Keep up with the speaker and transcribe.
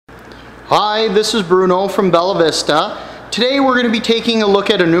Hi, this is Bruno from Bella Vista. Today we're going to be taking a look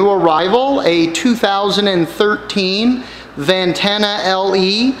at a new arrival, a 2013 Ventana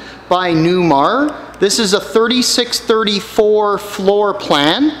LE by Newmar. This is a 3634 floor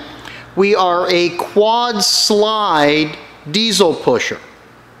plan. We are a quad slide diesel pusher.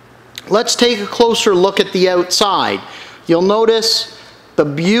 Let's take a closer look at the outside. You'll notice the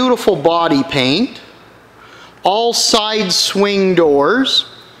beautiful body paint, all side swing doors,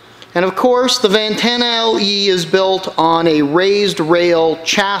 and of course the Ventana LE is built on a raised rail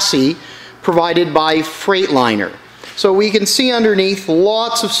chassis provided by Freightliner. So we can see underneath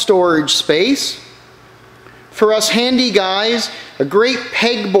lots of storage space. For us handy guys, a great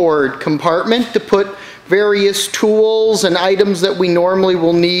pegboard compartment to put various tools and items that we normally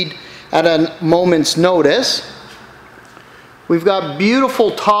will need at a moment's notice. We've got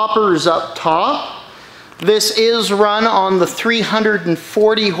beautiful toppers up top. This is run on the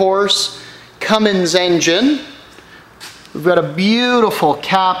 340 horse Cummins engine. We've got a beautiful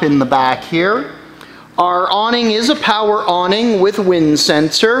cap in the back here. Our awning is a power awning with wind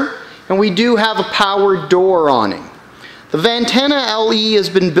sensor, and we do have a power door awning. The Ventana LE has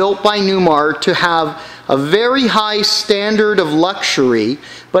been built by Newmar to have a very high standard of luxury,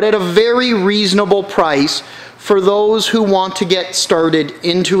 but at a very reasonable price for those who want to get started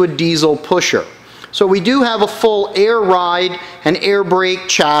into a diesel pusher. So we do have a full air ride and air brake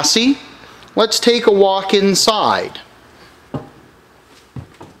chassis. Let's take a walk inside.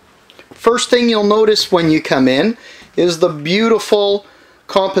 First thing you'll notice when you come in is the beautiful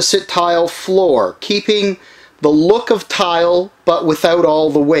composite tile floor, keeping the look of tile but without all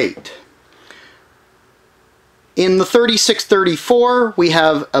the weight. In the 3634 we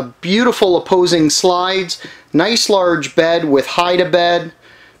have a beautiful opposing slides, nice large bed with hide-a-bed,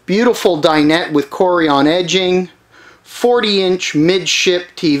 beautiful dinette with Corian edging, 40-inch midship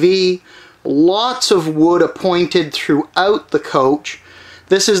TV, lots of wood appointed throughout the coach.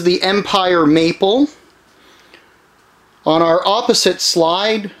 This is the Empire Maple. On our opposite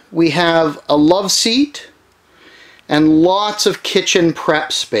slide we have a love seat and lots of kitchen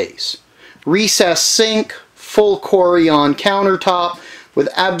prep space. Recessed sink, full Corian countertop with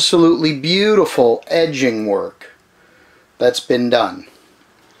absolutely beautiful edging work that's been done.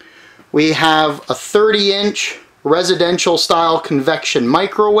 We have a 30-inch residential style convection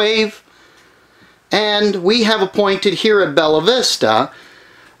microwave, and we have appointed here at Bella Vista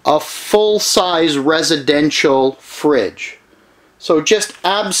a full-size residential fridge. So just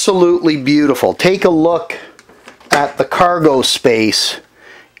absolutely beautiful. Take a look at the cargo space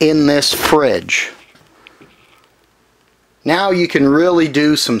in this fridge. Now you can really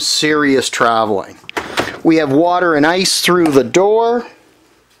do some serious traveling. We have water and ice through the door.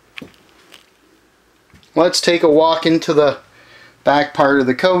 Let's take a walk into the back part of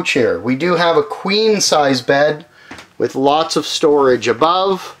the coach here. We do have a queen size bed with lots of storage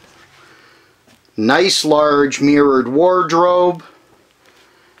above. Nice large mirrored wardrobe.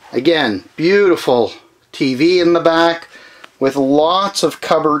 Again, beautiful TV in the back with lots of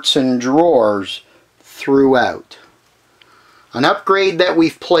cupboards and drawers throughout. An upgrade that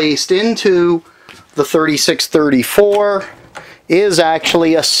we've placed into the 3634 is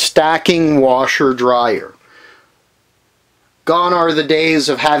actually a stacking washer dryer. Gone are the days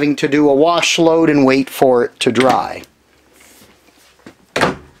of having to do a wash load and wait for it to dry.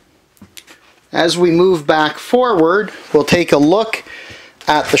 As we move back forward, we'll take a look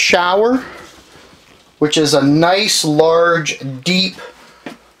at the shower, which is a nice large deep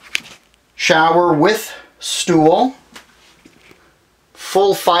shower with stool,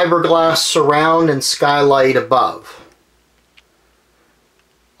 full fiberglass surround and skylight above.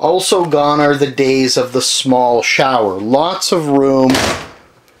 Also gone are the days of the small shower. Lots of room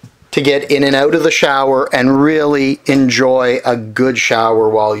to get in and out of the shower and really enjoy a good shower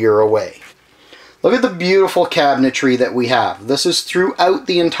while you're away. Look at the beautiful cabinetry that we have. This is throughout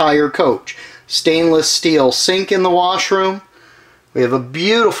the entire coach. Stainless steel sink in the washroom. We have a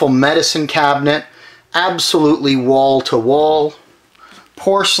beautiful medicine cabinet, absolutely wall to wall.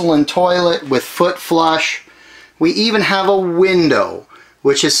 Porcelain toilet with foot flush. We even have a window,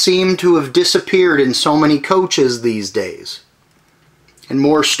 which has seemed to have disappeared in so many coaches these days. And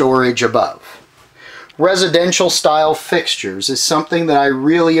more storage above. Residential style fixtures is something that I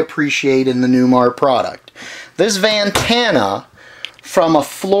really appreciate in the Newmar product. This Ventana, from a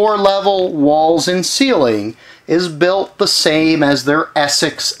floor level, walls and ceiling, is built the same as their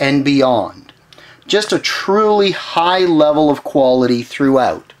Essex and beyond. Just a truly high level of quality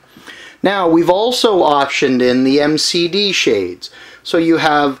throughout. Now we've also optioned in the MCD shades. So you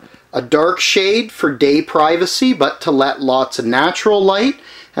have a dark shade for day privacy, but to let lots of natural light,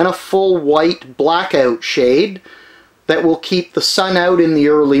 and a full white blackout shade that will keep the sun out in the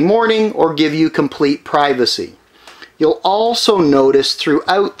early morning or give you complete privacy. You'll also notice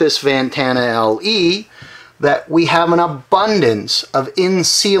throughout this Ventana LE that we have an abundance of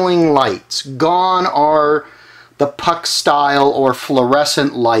in-ceiling lights. Gone are the puck style or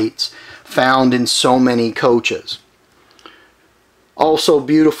fluorescent lights found in so many coaches. Also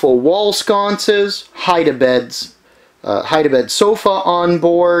beautiful wall sconces, hide-a-bed sofa on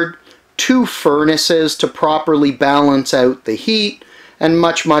board, 2 furnaces to properly balance out the heat, and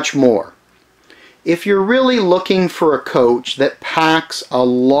much, much more. If you're really looking for a coach that packs a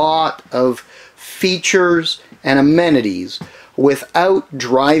lot of features and amenities without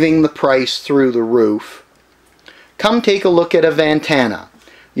driving the price through the roof, come take a look at a Ventana.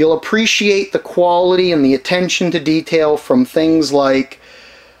 You'll appreciate the quality and the attention to detail from things like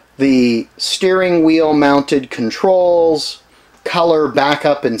the steering wheel mounted controls, color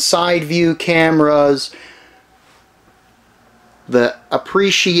backup and side view cameras, the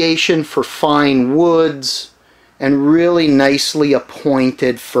appreciation for fine woods, and really nicely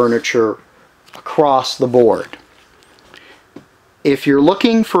appointed furniture across the board. If you're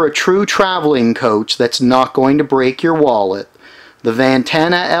looking for a true traveling coach that's not going to break your wallet, the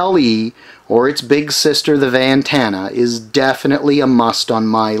Ventana LE, or its big sister the Ventana, is definitely a must on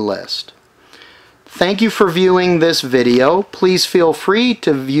my list. Thank you for viewing this video. Please feel free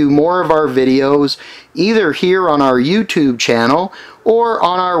to view more of our videos either here on our YouTube channel or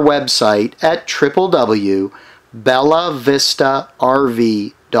on our website at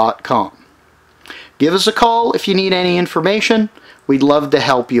www.bellavistarv.com. Give us a call if you need any information. We'd love to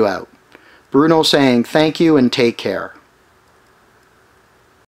help you out. Bruno saying thank you and take care.